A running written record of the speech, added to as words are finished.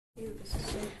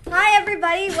Hi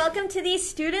everybody, welcome to the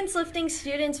Students Lifting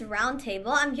Students Roundtable.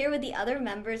 I'm here with the other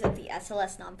members of the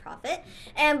SLS nonprofit.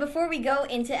 And before we go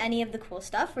into any of the cool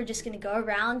stuff, we're just going to go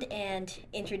around and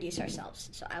introduce ourselves.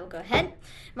 So I will go ahead.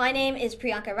 My name is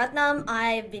Priyanka Ratnam.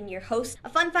 I've been your host. A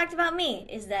fun fact about me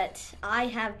is that I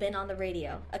have been on the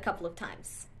radio a couple of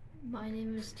times. My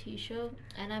name is Tisha,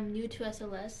 and I'm new to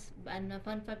SLS. And a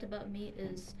fun fact about me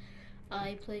is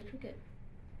I play cricket.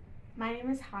 My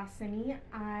name is Hassani.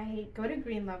 I go to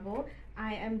Green Level.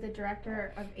 I am the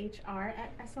director of HR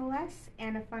at SLS,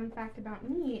 and a fun fact about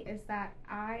me is that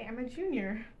I am a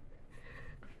junior.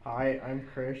 Hi, I'm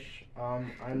Krish.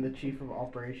 I'm the chief of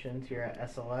operations here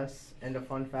at SLS, and a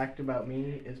fun fact about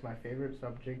me is my favorite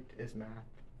subject is math.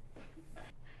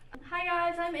 Hi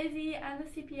guys, I'm Izzy. I'm the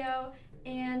CPO,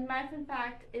 and my fun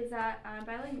fact is that I'm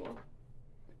bilingual.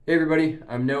 Hey everybody,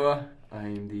 I'm Noah.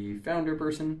 I'm the founder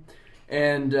person.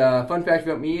 And fun fact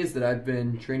about me is that I've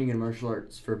been training in martial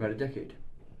arts for about a decade.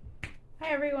 Hi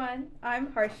everyone,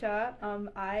 I'm Harsha.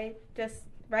 I just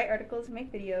write articles and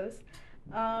make videos.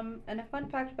 And a fun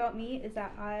fact about me is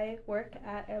that I work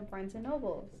at a Barnes &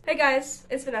 Nobles. Hey guys,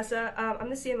 it's Vanessa. I'm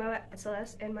the CMO at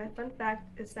SLS, and my fun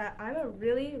fact is that I'm a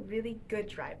really, really good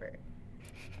driver.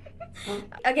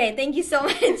 Okay, thank you so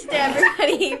much to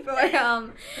everybody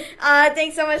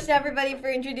thanks so much to everybody for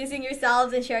introducing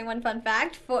yourselves and sharing one fun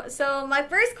fact. So my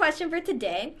first question for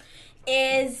today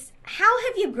is, how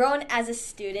have you grown as a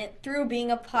student through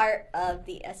being a part of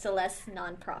the SLS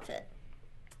nonprofit?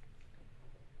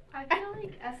 I feel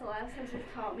like SLS has just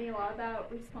taught me a lot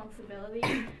about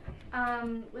responsibility.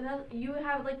 Without you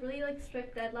have really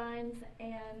strict deadlines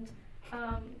and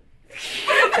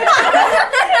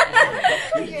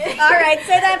All right,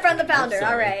 say that from the founder.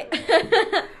 All right.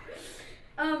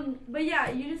 But yeah,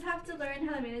 you just have to learn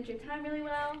how to manage your time really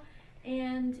well,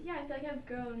 and yeah, I feel like I've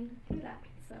grown through that.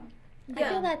 So yeah. I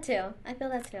feel that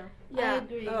too. Yeah. I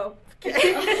agree. Oh.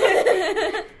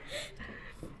 Okay.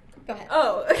 Go ahead.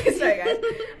 Oh, sorry guys.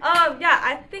 Yeah,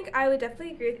 I think I would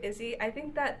definitely agree with Izzy. I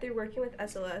think that through working with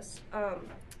SLS,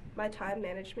 my time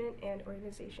management and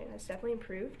organization has definitely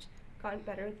improved, gotten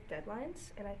better with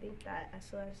deadlines, and I think that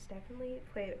SLS definitely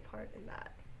played a part in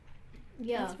that.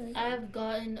 Yeah, really I've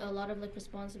gotten a lot of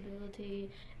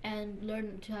responsibility and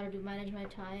learned how to manage my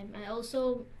time. And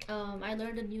also, I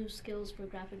learned a new skills for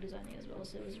graphic designing as well,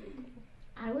 so it was really cool.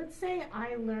 I would say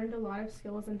I learned a lot of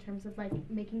skills in terms of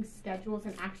making schedules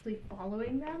and actually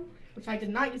following them, which I did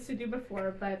not used to do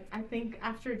before, but I think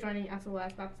after joining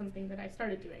SLS, that's something that I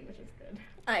started doing, which is good.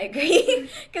 I agree,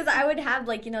 because I would have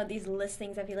these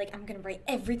listings. I'd be like, I'm gonna write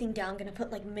everything down. I'm gonna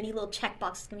put mini little check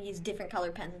boxes. I'm gonna use different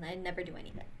color pens, and I never do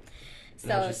anything. So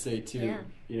And I'll just say too,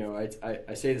 yeah.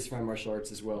 I say this for my martial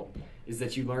arts as well, is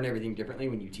that you learn everything differently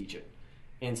when you teach it.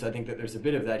 And so I think that there's a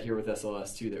bit of that here with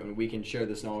SLS too, that when we can share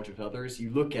this knowledge with others, you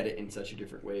look at it in such a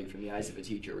different way from the eyes of a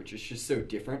teacher, which is just so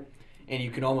different. And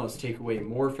you can almost take away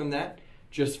more from that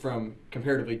just from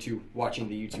comparatively to watching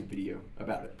the YouTube video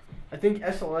about it. I think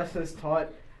SLS has taught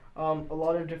a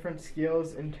lot of different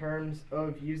skills in terms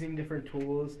of using different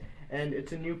tools, and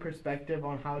it's a new perspective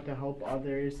on how to help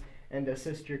others and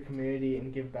assist your community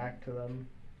and give back to them.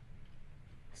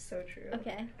 So true.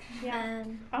 Okay. Yeah.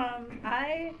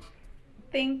 I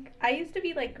think I used to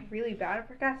be really bad at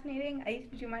procrastinating. I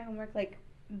used to do my homework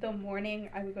the morning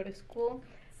I would go to school.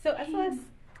 So SLS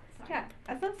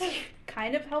has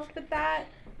kind of helped with that.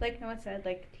 Like Noah said,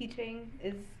 teaching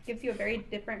gives you a very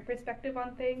different perspective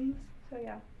on things. So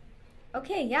yeah.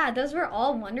 Okay, yeah, those were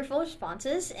all wonderful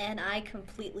responses, and I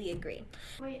completely agree.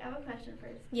 Wait, I have a question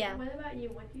first. Yeah. What about you?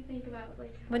 What do you think about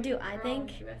What do I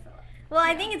think? through SLS? Well,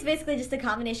 I think it's basically just a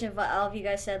combination of what all of you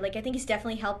guys said. I think it's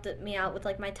definitely helped me out with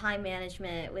my time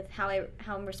management, with how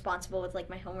I'm responsible with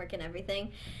my homework and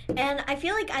everything. And I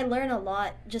feel I learn a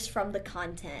lot just from the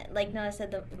content. Like Noah said,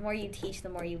 the more you teach, the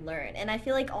more you learn. And I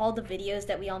feel all the videos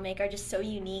that we all make are just so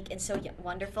unique and so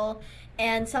wonderful.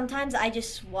 And sometimes I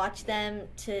just watch them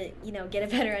to, get a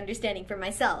better understanding for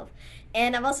myself.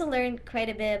 And I've also learned quite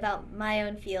a bit about my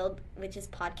own field, which is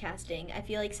podcasting. I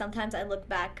feel sometimes I look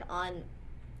back on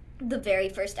the very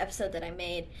first episode that I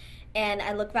made, and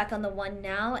I look back on the one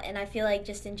now, and I feel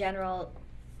just in general,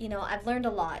 I've learned a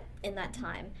lot in that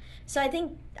time. So I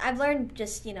think I've learned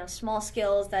just, small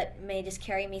skills that may just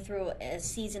carry me through a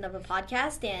season of a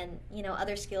podcast, and,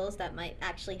 other skills that might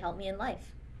actually help me in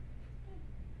life.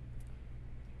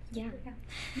 Yeah.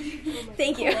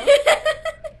 Thank you.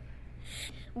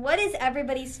 What is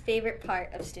everybody's favorite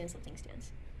part of Students Lifting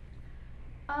Students?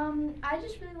 I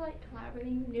just really like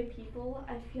collaborating with new people.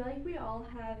 I feel we all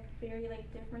have very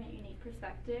different, unique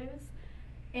perspectives,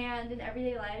 and in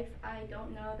everyday life, I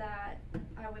don't know that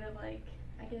I would have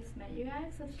I guess met you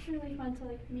guys. So it's just really fun to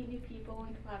like meet new people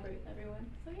and collaborate with everyone.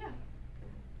 So yeah.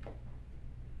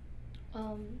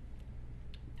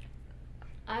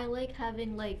 I like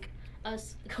having like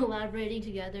us collaborating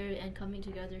together and coming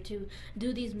together to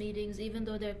do these meetings, even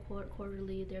though they're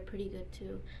quarterly. They're pretty good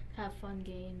to have fun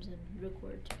games and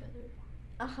record together.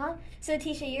 So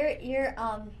Tisha, you're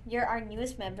our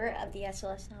newest member of the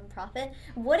SLS nonprofit.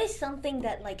 What is something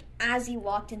that, like, as you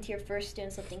walked into your first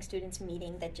Students Lifting Students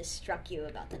meeting, that just struck you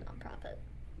about the nonprofit?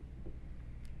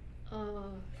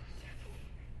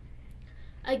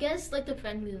 I guess like the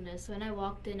friendliness. When I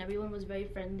walked in, everyone was very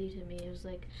friendly to me. It was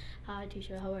like, "Hi,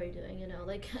 Tisha, how are you doing?" You know,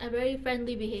 like a very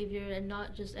friendly behavior, and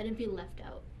not just. I didn't feel left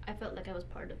out. I felt like I was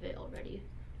part of it already.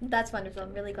 That's wonderful.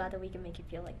 I'm really glad that we can make you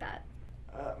feel like that.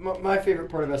 My favorite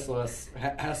part of SLS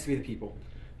has to be the people,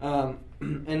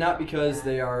 and not because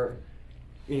they are,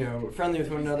 friendly with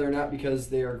one another, not because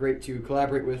they are great to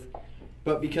collaborate with,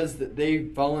 but because they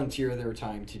volunteer their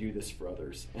time to do this for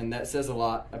others, and that says a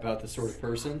lot about the sort of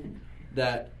person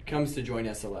that comes to join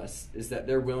SLS, is that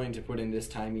they're willing to put in this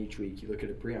time each week. You look at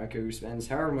a Priyanka who spends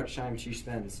however much time she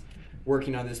spends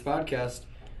working on this podcast,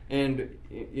 and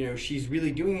she's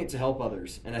really doing it to help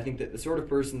others. And I think that the sort of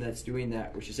person that's doing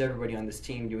that, which is everybody on this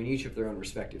team doing each of their own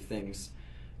respective things,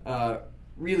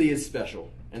 really is special.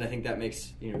 And I think that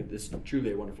makes this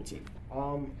truly a wonderful team.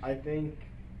 I think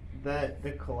that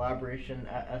the collaboration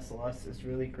at SLS is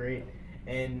really great,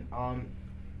 and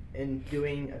in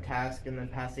doing a task and then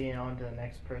passing it on to the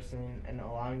next person and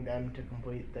allowing them to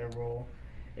complete their role.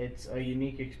 It's a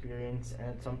unique experience, and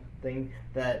it's something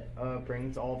that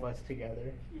brings all of us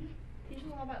together. Teaches a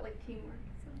lot about like teamwork.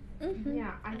 So. Mm-hmm.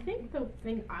 Yeah, I think the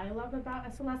thing I love about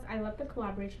SLS, I love the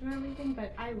collaboration and everything,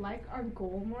 but I like our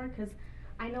goal more because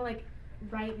I know like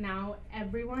right now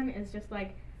everyone is just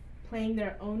like playing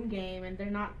their own game, and they're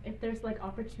not, if there's like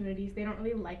opportunities, they don't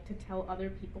really like to tell other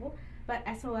people. But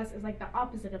SLS is like the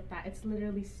opposite of that. It's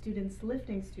literally students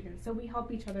lifting students. So we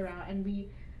help each other out, and we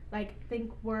like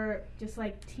think we're just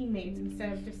like teammates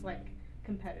instead of just like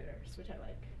competitors, which I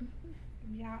like.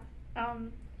 Yeah.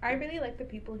 I really like the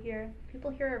people here.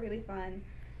 People here are really fun.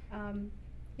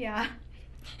 Yeah.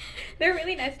 They're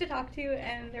really nice to talk to,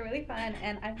 and they're really fun,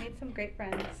 and I've made some great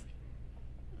friends.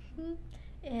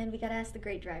 And we gotta ask the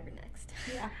great driver next.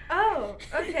 Yeah. Oh,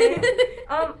 okay.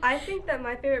 I think that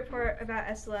my favorite part about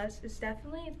SLS is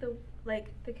definitely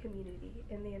the community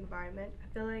and the environment.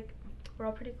 I feel like we're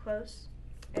all pretty close,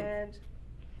 and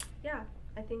yeah,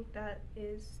 I think that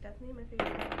is definitely my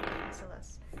favorite part of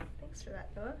SLS. Thanks for that,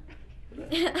 Noah.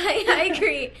 I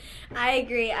agree.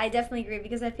 I definitely agree,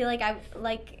 because I feel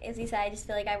like as you said, I just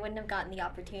feel like I wouldn't have gotten the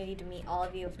opportunity to meet all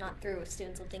of you if not through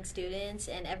Students Lifting Students,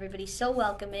 and everybody's so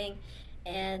welcoming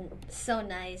and so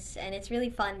nice, and it's really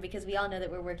fun because we all know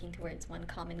that we're working towards one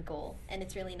common goal, and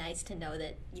it's really nice to know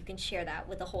that you can share that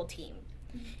with the whole team.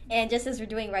 And just as we're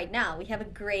doing right now, we have a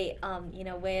great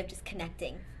way of just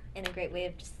connecting and a great way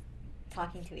of just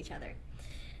talking to each other.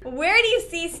 Where do you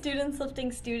see Students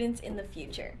Lifting Students in the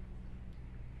future?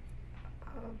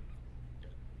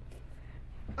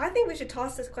 I think we should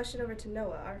toss this question over to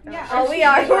Noah. We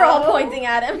are. We're all pointing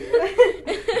at him.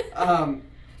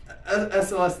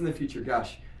 SLS in the future,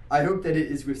 gosh. I hope that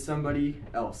it is with somebody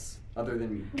else other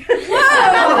than me. Let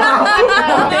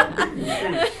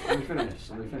me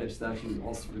finish. That should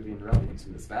also be interrupting, so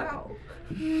that's bad.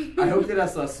 I hope that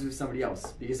SLS is with somebody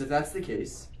else, because if that's the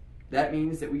case, that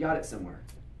means that we got it somewhere.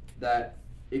 That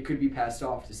it could be passed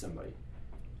off to somebody.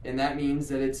 And that means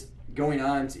that it's going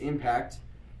on to impact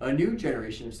a new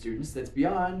generation of students that's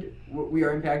beyond what we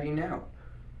are impacting now.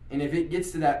 And if it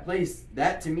gets to that place,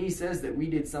 that to me says that we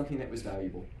did something that was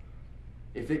valuable.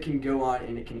 If it can go on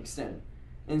and it can extend.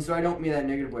 And so I don't mean that in a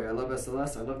negative way. I love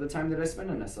SLS. I love the time that I spend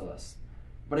on SLS.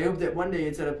 But I hope that one day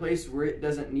it's at a place where it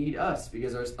doesn't need us,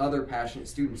 because there's other passionate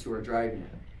students who are driving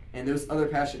it. And those other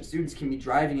passionate students can be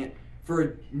driving it for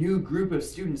a new group of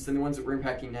students than the ones that we're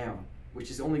impacting now,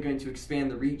 which is only going to expand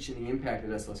the reach and the impact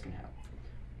that SLS can have.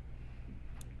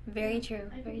 Very true.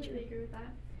 I Very completely true. agree with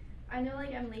that. I know,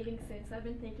 like, I'm leaving soon, so I've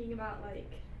been thinking about,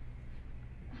 like,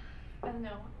 I don't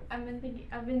know. I've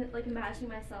been like imagining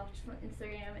myself just on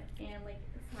Instagram and like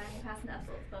signing past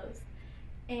Nestle's post.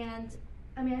 And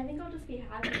I mean, I think I'll just be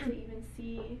happy to even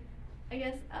see, I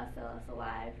guess, SLS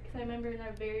alive. Because I remember in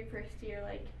our very first year,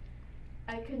 like,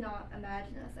 I could not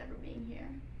imagine us ever being here.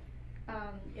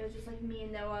 It was just like me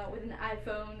and Noah with an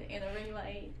iPhone and a ring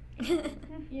light.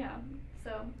 Yeah,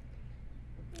 so.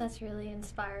 That's really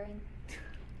inspiring.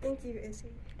 Thank you,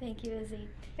 Izzy. Thank you, Izzy.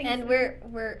 Thanks, And Izzy.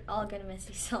 we're all gonna miss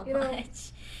you so You know-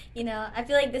 much. You know, I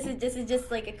feel like this is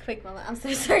just like a quick moment. I'm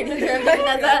so sorry to interrupt you,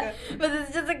 Vanessa, but this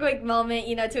is just a quick moment,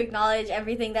 you know, to acknowledge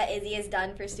everything that Izzy has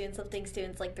done for Students Lifting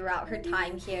Students, like throughout her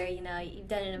time here. You know, you've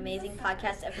done an amazing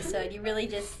podcast episode. You really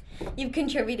you've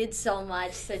contributed so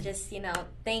much. So just, you know,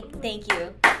 thank you.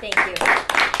 You're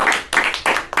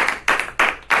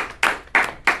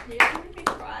gonna make me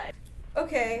cry.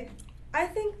 Okay, I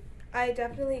think I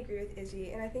definitely agree with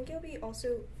Izzy, and I think it'll be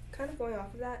also kind of going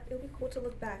off of that. It'll be cool to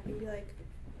look back and be like,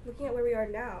 looking at where we are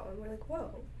now, and we're like,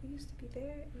 whoa, we used to be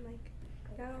there, and like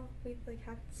now we've like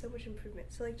had so much improvement.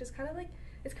 So like just kind of like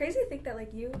it's crazy to think that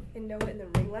like you and Noah in the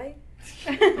ring light,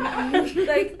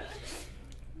 like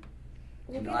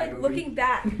we'll be like looking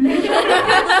back,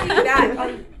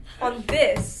 on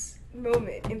this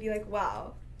moment and be like,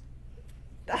 wow,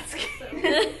 that's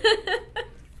good.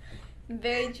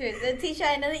 Very true. So, Tisha,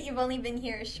 I know that you've only been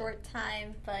here a short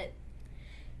time, but,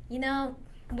 you know,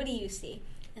 what do you see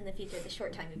in the future, the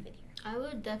short time you've been here? I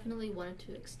would definitely want it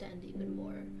to extend even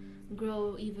more,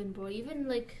 grow even more, even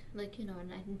like you know,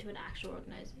 into an actual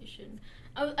organization.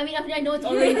 I mean, I know it's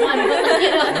already one,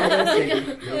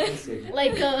 but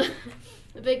like, you know,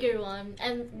 a bigger one,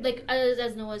 and like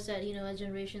as Noah said, you know, as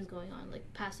generations going on, like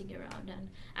passing it around and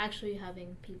actually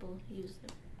having people use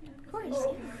them. Of course.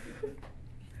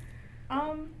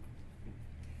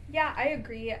 Yeah, I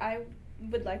agree. I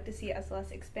would like to see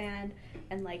SLS expand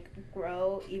and like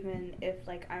grow, even if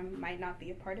like I might not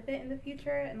be a part of it in the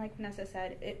future. And like Vanessa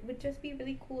said, it would just be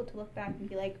really cool to look back and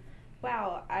be like,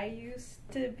 wow, I used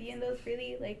to be in those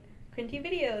really like cringy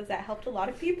videos that helped a lot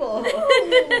of people.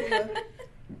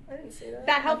 I didn't say that.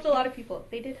 That helped a lot of people.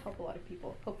 They did help a lot of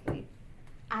people, hopefully.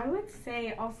 I would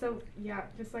say also, yeah,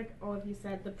 just like all of you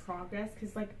said, the progress,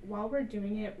 because like while we're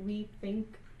doing it, we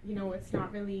think, you know, it's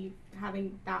not really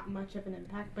having that much of an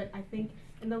impact, but I think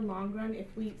in the long run, if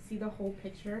we see the whole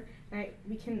picture, right,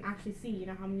 we can actually see, you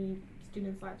know, how many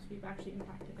students' lives we've actually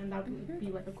impacted, and that would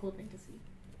be like a cool thing to see.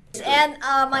 And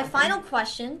my final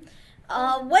question,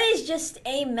 what is just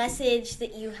a message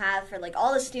that you have for like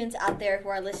all the students out there who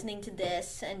are listening to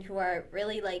this and who are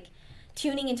really like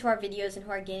tuning into our videos and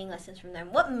who are gaining lessons from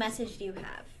them? What message do you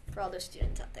have for all those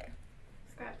students out there?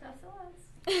 Subscribe to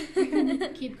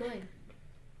SLS. Keep going.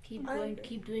 Keep going.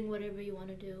 Keep doing whatever you want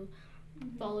to do.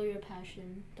 Follow your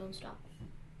passion. Don't stop.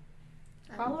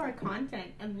 Follow our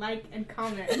content and like and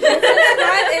comment.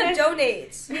 Subscribe and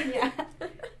donate. Yeah.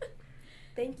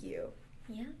 Thank you.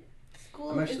 Yeah.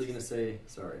 School I'm actually is... going to say,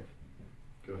 sorry.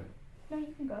 Go ahead. No,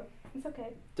 you can go. It's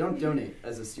okay. Don't donate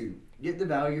as a student. Get the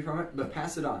value from it, but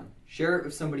pass it on. Share it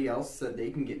with somebody else so that they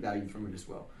can get value from it as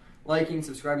well. Liking,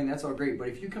 subscribing, that's all great, but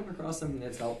if you come across something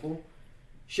that's helpful,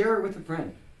 share it with a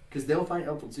friend, because they'll find it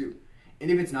helpful too. And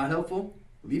if it's not helpful,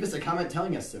 leave us a comment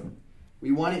telling us so.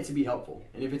 We want it to be helpful.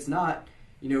 And if it's not,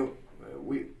 you know,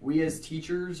 we as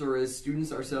teachers or as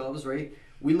students ourselves, right,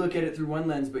 we look at it through one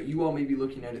lens, but you all may be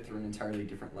looking at it through an entirely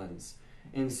different lens.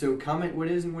 And so comment what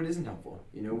is and what isn't helpful.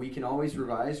 You know, we can always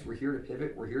revise. We're here to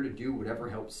pivot. We're here to do whatever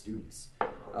helps students,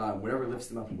 whatever lifts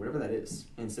them up, whatever that is.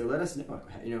 And so let us know,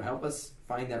 you know, help us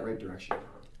find that right direction.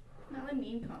 Not a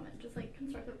mean comment, just like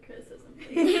constructive criticism.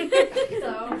 Please.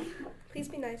 So, Please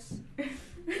be nice.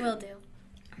 Will do.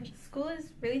 School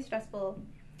is really stressful,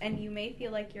 and you may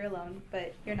feel like you're alone,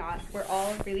 but you're not. We're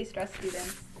all really stressed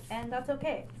students, and that's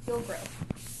okay. You'll grow.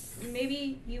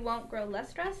 Maybe you won't grow less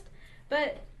stressed,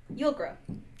 but you'll grow.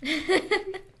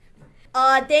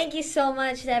 Thank you so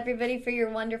much to everybody for your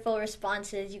wonderful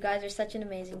responses. You guys are such an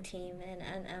amazing team,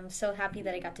 and I'm so happy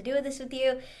that I got to do this with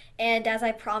you. And as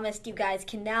I promised, you guys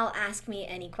can now ask me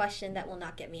any question that will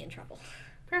not get me in trouble.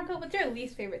 Priyanka, what's your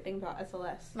least favorite thing about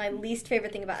SLS? My least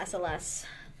favorite thing about SLS.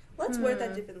 Let's word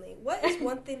that differently. What is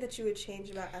one thing that you would change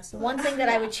about SLS? One thing that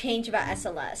I would change about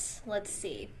SLS. Let's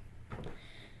see.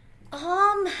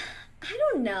 I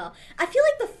don't know. I feel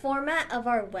like the format of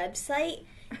our website.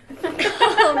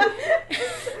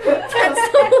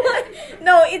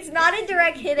 No, it's not a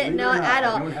direct hit at no at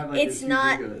all. It's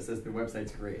not. That says the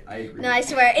website's great. I agree. No, I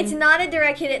swear, it's not a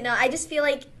direct hit at no. I just feel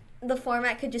like the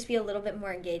format could just be a little bit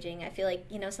more engaging. I feel like,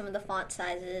 you know, some of the font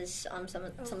sizes, some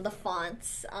of the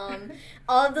fonts,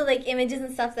 all of the like images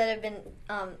and stuff that have been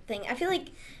thing. I feel like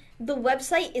the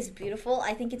website is beautiful.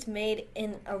 I think it's made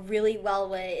in a really well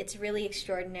way. It's really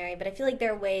extraordinary. But I feel like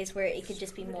there are ways where it could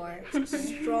just be more.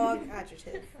 Strong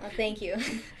adjective. Oh, thank you.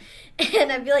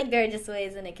 And I feel like there are just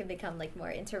ways and it can become like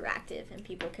more interactive and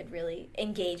people could really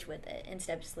engage with it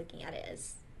instead of just looking at it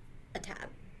as a tab.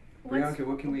 Priyanka,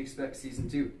 what can we expect season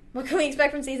 2? What can we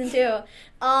expect from season 2?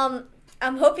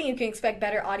 I'm hoping you can expect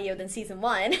better audio than season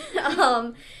 1.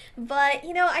 But,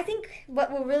 I think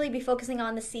what we'll really be focusing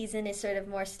on this season is sort of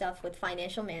more stuff with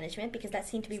financial management, because that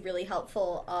seemed to be really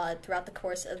helpful throughout the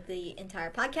course of the entire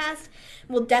podcast.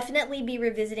 We'll definitely be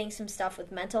revisiting some stuff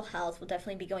with mental health. We'll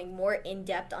definitely be going more in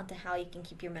depth onto how you can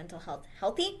keep your mental health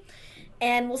healthy.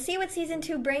 And we'll see what season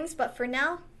 2 brings, but for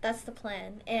now, that's the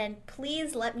plan. And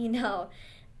please let me know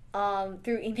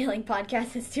through emailing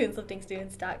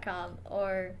podcast@studentsliftingstudents.com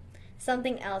or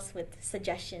something else with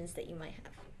suggestions that you might have.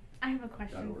 I have a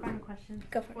question. Final question.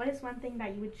 Go for it. What is one thing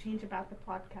that you would change about the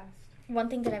podcast? One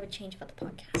thing that I would change about the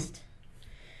podcast.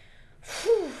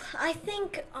 Whew, I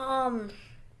think I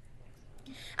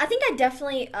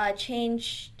definitely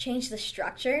change the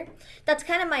structure. That's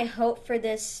kind of my hope for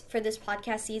this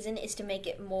podcast season, is to make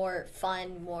it more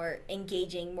fun, more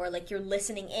engaging, more like you're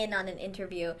listening in on an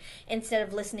interview instead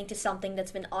of listening to something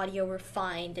that's been audio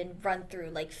refined and run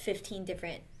through like 15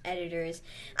 different editors.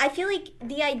 I feel like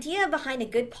the idea behind a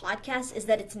good podcast is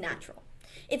that it's natural.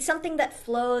 It's something that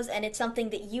flows, and it's something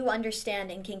that you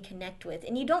understand and can connect with.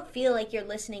 And you don't feel like you're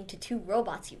listening to two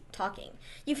robots talking.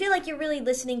 You feel like you're really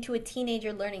listening to a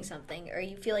teenager learning something, or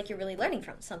you feel like you're really learning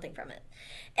something from it.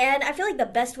 And I feel like the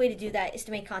best way to do that is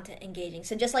to make content engaging.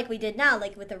 So just like we did now,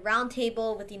 like with a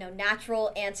roundtable, with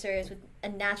natural answers, with a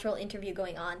natural interview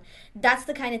going on, that's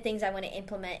the kind of things I want to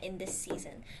implement in this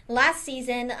season. Last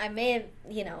season, I may have,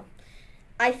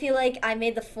 I feel like I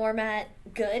made the format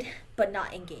good, but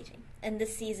not engaging. And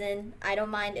this season, I don't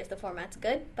mind if the format's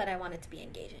good, but I want it to be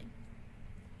engaging.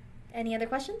 Any other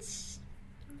questions?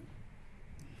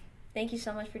 Thank you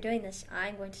so much for doing this.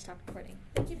 I'm going to stop recording.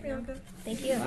 Thank you, Priyanka. Thank you.